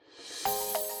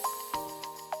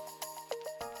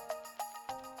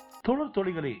தோழர்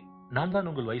தோழிகளே, நான் தான்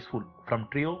உங்கள் வைஸ்ஃபுல் ஃப்ரம்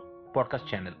ட்ரியோ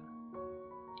பாட்காஸ்ட் சேனல்.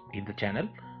 இந்த சேனல்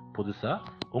புதுசா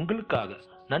உங்களுக்காக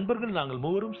நண்பர்கள் நாங்கள்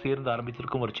மூவரும் சேர்ந்து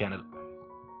ஆரம்பித்திருக்கும் ஒரு சேனல்.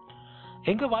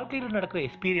 எங்க வாழ்க்கையில் நடக்கிற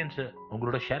எக்ஸ்பீரியன்ஸை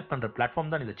உங்களோட ஷேர் பண்ற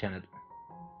பிளாட்ஃபார்ம் தான் இந்த சேனல்.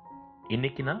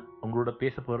 இன்னைக்கு நான் உங்களோட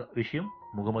பேச போற விஷயம்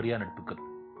முகமறியா நட்புகள்.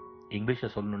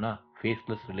 இங்கிலீஷ்ல சொல்லணும்னா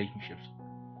ஃபேஸ்லெஸ் ரிலேஷன்ஷிப்ஸ்.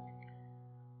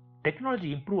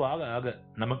 டெக்னாலஜி இம்ப்ரூவ் ஆக ஆக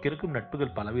நமக்கு இருக்கும்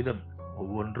நட்புகள் பலவிதம்,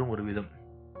 ஒவ்வொன்றும் ஒரு விதம்.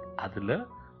 அதுல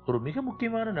ஒரு மிக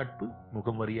முக்கியமான நட்பு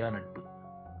முகமறியா நட்பு.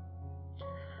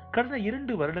 கடந்த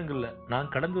 2 வருடங்கள்ல நான்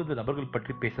கடந்து வந்த நபர்கள்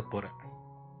பற்றி பேச போறேன்.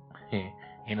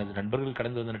 எனது நண்பர்கள்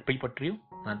கடந்து வந்த நட்பை பற்றியும்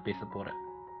நான் பேச போறேன்.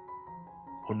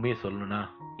 உண்மையை சொல்லணும்னா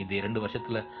இந்த 2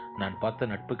 வருஷத்துல நான் பார்த்த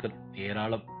நட்புகள்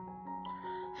ஏராளம்.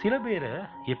 சில பேரை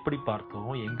எப்படி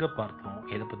பார்த்தோம், எங்க பார்த்தோம்,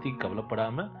 எதை பத்தி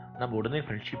கவலைப்படாம நம்ம உடனே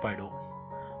ஃப்ரெண்ட்ஷிப் ஆயிடுவோம்.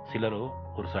 சிலரோ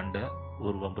ஒரு சண்டை,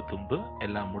 ஒரு வம்பு தும்பு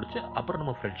எல்லாம் முடிச்சு அப்புறம்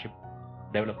நம்ம ஃப்ரெண்ட்ஷிப்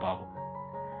டெவலப் ஆகும்.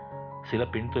 சில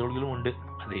பெண் தோழிகளும் உண்டு.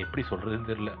 அதை எப்படி சொல்றதுன்னு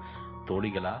தெரியல.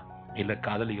 தோழிகளா இல்ல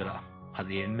காதலிகளா,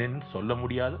 அது என்னன்னு சொல்ல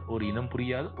முடியாத ஒரு இனம்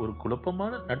புரியாத ஒரு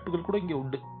குழப்பமான நட்புகள் கூட இங்க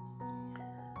உண்டு.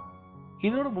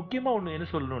 இதோட முக்கியமா ஒண்ணு என்ன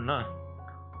சொல்லணும்னா,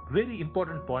 வெரி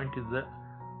இம்பார்ட்டன்ட் பாயிண்ட் இது.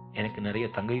 எனக்கு நிறைய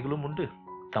தங்கைகளும் உண்டு,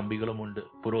 தம்பிகளும் உண்டு,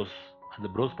 புரோஸ். அந்த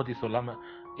புரோஸ் பத்தி சொல்லாம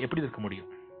எப்படி இருக்க முடியும்?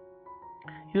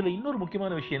 இதுல இன்னொரு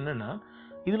முக்கியமான விஷயம் என்னன்னா,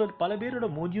 இதுல பல பேரோட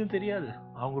மூஞ்சியும் தெரியாது,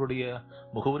 அவங்களுடைய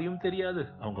முகவரியும் தெரியாது,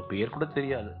 அவங்க பெயர் கூட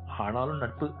தெரியாது. ஆனாலும்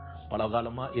நட்பு பல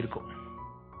காலமா இருக்கும்.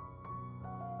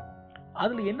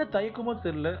 அதுல என்ன தயக்கமோ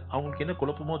தெரியல, அவங்களுக்கு என்ன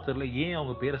குழப்பமோ தெரியல, ஏன்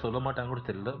அவங்க பேரை சொல்ல மாட்டாங்க கூட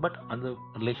தெரியல. பட் அந்த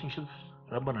ரிலேஷன்ஷிப்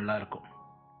ரொம்ப நல்லா இருக்கும்.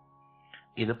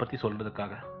 இதை பத்தி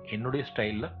சொல்றதுக்காக என்னுடைய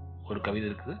ஸ்டைல்ல ஒரு கவிதை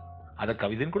இருக்குது. அதை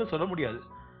கவிதைன்னு கூட சொல்ல முடியாது,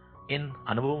 என்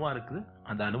அனுபவமா இருக்குது.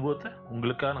 அந்த அனுபவத்தை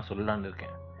உங்களுக்காக நான் சொல்லலான்னு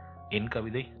இருக்கேன். என்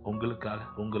கவிதை உங்களுக்காக,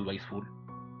 உங்கள் வைஸ்ஃபுல்.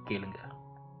 கேளுங்க.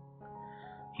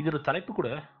 இதோட தலைப்பு கூட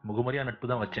முகமறியா நட்பு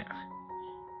தான் வச்சேன்.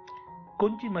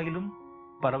 கொஞ்சி மகிழும்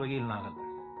பறவையில் நாங்கள்,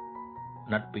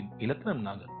 நட்பின் இலக்கணம்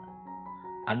நாங்கள்,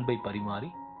 அன்பை பரிமாறி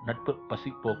நட்பு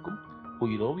பசி போக்கும்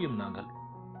உயிரோவியம் நாங்கள்,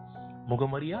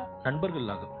 முகமறியா நண்பர்கள்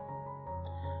நாங்கள்.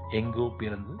 எங்கோ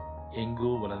பிறந்து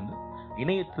எங்கோ வளர்ந்து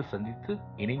இணையத்தில் சந்தித்து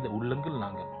இணைந்த உள்ளங்கள்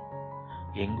நாங்கள்.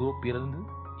 எங்கோ பிறந்து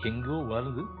எங்கோ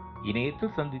வளர்ந்து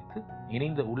இணையத்தில் சந்தித்து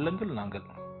இணைந்த உள்ளங்கள் நாங்கள்.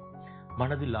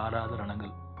 மனதில் ஆறாத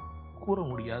ரணங்கள், கூற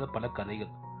முடியாத பல கதைகள்.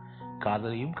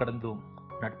 காதலையும் கடந்தோம்,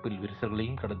 நட்பில்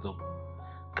விரிசல்களையும் கடந்தோம்.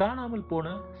 காணாமல்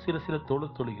போன சில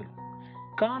தோழர் தோழிகள்,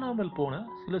 காணாமல் போன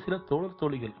சில தோழர்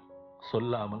தோழிகள்.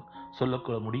 சொல்லாமல்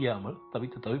சொல்லக்கூட முடியாமல்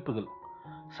தவித்த தவிப்புகள்.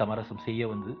 சமரசம் செய்ய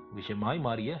வந்து விஷமாய்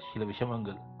மாறிய சில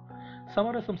விஷமங்கள்.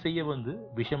 சமரசம் செய்ய வந்து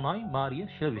விஷமாய் மாறிய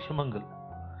சில விஷமங்கள்.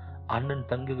 அண்ணன்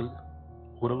தங்குகள்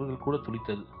உறவுகள் கூட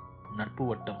துளித்தது. நட்பு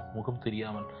வட்டம் முகம்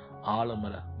தெரியாமல்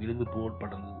ஆலமர விழுது போல்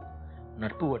படர்ந்தது.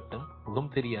 நட்பு வட்டம் முகம்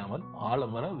தெரியாமல்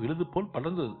ஆலமர விழுது போல்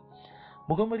படர்ந்தது.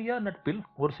 முகமறியா நட்பில்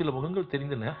ஒரு சில முகங்கள்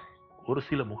தெரிந்தன, ஒரு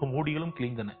சில முகமூடிகளும்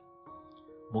கிழிந்தன.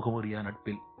 முகமறியா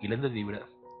நட்பில் இழந்ததை விட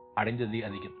அடைந்ததே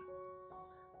அதிகம்.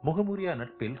 முகமறியா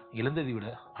நட்பில் இழந்ததை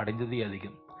விட அடைந்ததே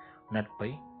அதிகம்.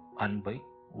 நட்பை, அன்பை,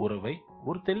 உறவை,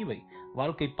 ஒரு தெளிவை,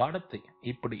 வாழ்க்கை பாடத்தை,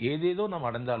 இப்படி ஏதேதோ நாம்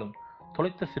அடைந்தாலும்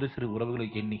தொலைத்த சிறு உறவுகளை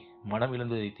எண்ணி மனம்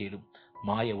இழந்ததை தேடும்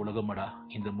மாய உலகமடா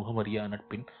இந்த முகமறியா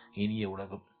நட்பின் இனிய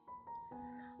உலகம்.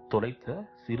 தொலைத்த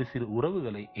சிறு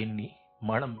உறவுகளை எண்ணி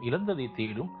மனம் இழந்ததை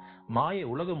தேடும் மாய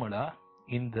உலகமடா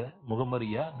இந்த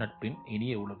முகமறியா நட்பின்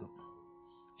இனிய உலகம்.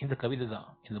 இந்த கவிதை தான்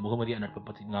இந்த முகமறியா நட்பை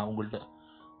பத்தி நான் உங்கள்ட்ட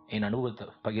என் அனுபவத்தை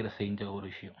பகிர செஞ்ச ஒரு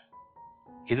விஷயம்.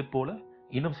 இது போல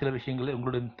இன்னும் சில விஷயங்களை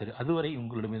உங்களிடம் அதுவரை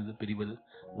உங்களிடமிருந்து பிரிவது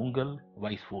உங்கள்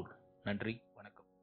வைஸ்ஃபுல். நன்றி.